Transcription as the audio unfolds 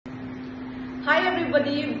Hi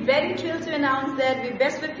everybody, very thrilled to announce that the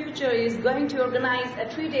BESTWAY Future is going to organize a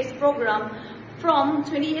 3-day program from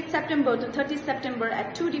 28 September to 30 September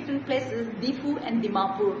at 2 different places, Diphu and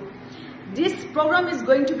Dimapur. This program is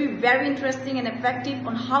going to be very interesting and effective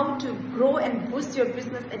on how to grow and boost your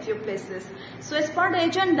business at your places. So as per the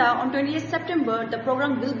agenda, on 28 September, the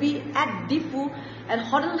program will be at Diphu at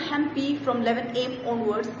Hotel Hampi from 11 AM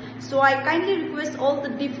onwards. So I kindly request all the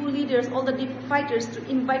Diphu leaders, all the Diphu fighters to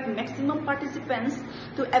invite maximum participants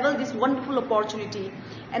to avail this wonderful opportunity.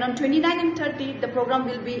 And on 29 and 30, the program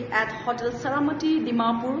will be at Hotel Saramati,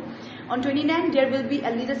 Dimapur. On 29, there will be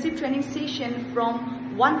a leadership training session from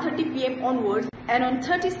 1:30 PM onwards, and on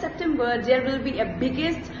 30 September there will be a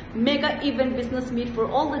biggest mega event business meet for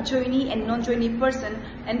all the joinee and non-joinee person,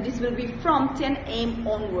 and this will be from 10 AM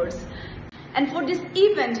onwards. And for this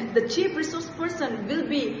event, the chief resource person will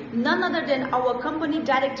be none other than our company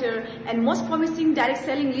director and most promising direct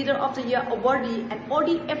selling leader of the year awardee and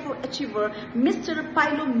ODFO achiever, Mr.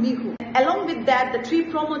 Pailo Mihu. Along with that, the 3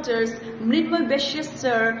 promoters, Mritmoy Beshias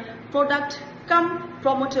sir, product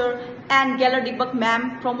promoter, and Galar Dibak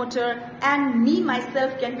ma'am, promoter, and me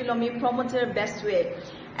myself, Kenpilomi, promoter, BESTWAY.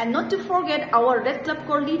 And not to forget our Red Club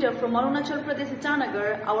Corps leader from Arunachal Pradesh,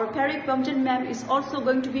 Itanagar, our Parik Pamjan ma'am is also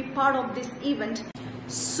going to be part of this event.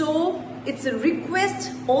 So it's a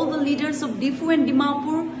request, all the leaders of Diphu and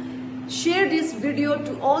Dimapur, share this video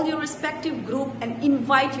to all your respective group and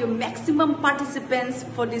invite your maximum participants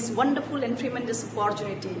for this wonderful and tremendous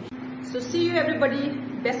opportunity. So see you everybody,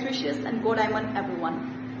 best wishes and go diamond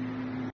everyone.